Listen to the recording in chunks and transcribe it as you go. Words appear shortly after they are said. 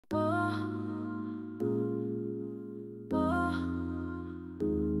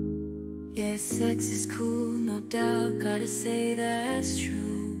Yeah, sex is cool, no doubt, gotta say that's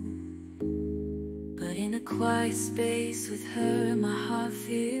true. But in a quiet space with her, my heart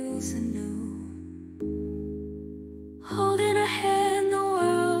feels anew. Holding her hand, the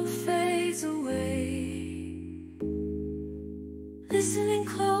world fades away. Listening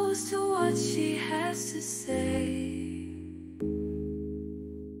close to what she has to say.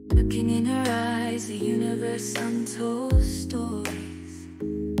 Looking in her eyes, a universe untold stories.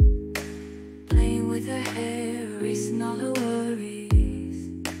 Playing with her hair, erasing all her worries.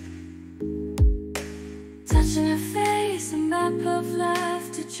 Touching her face, a map of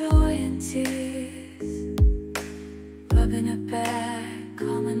laughter, joy and tears. Rubbing her back,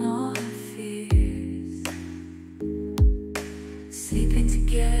 calming all her fears. Sleeping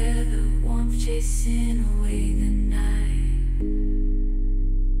together, warmth chasing away the night.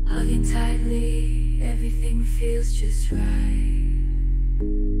 Hugging tightly, everything feels just right.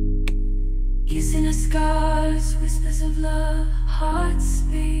 Kissing her scars, whispers of love, hearts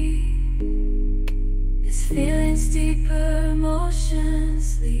beat. This feeling's deeper,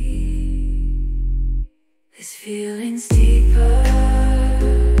 emotions lead. This feeling's deep.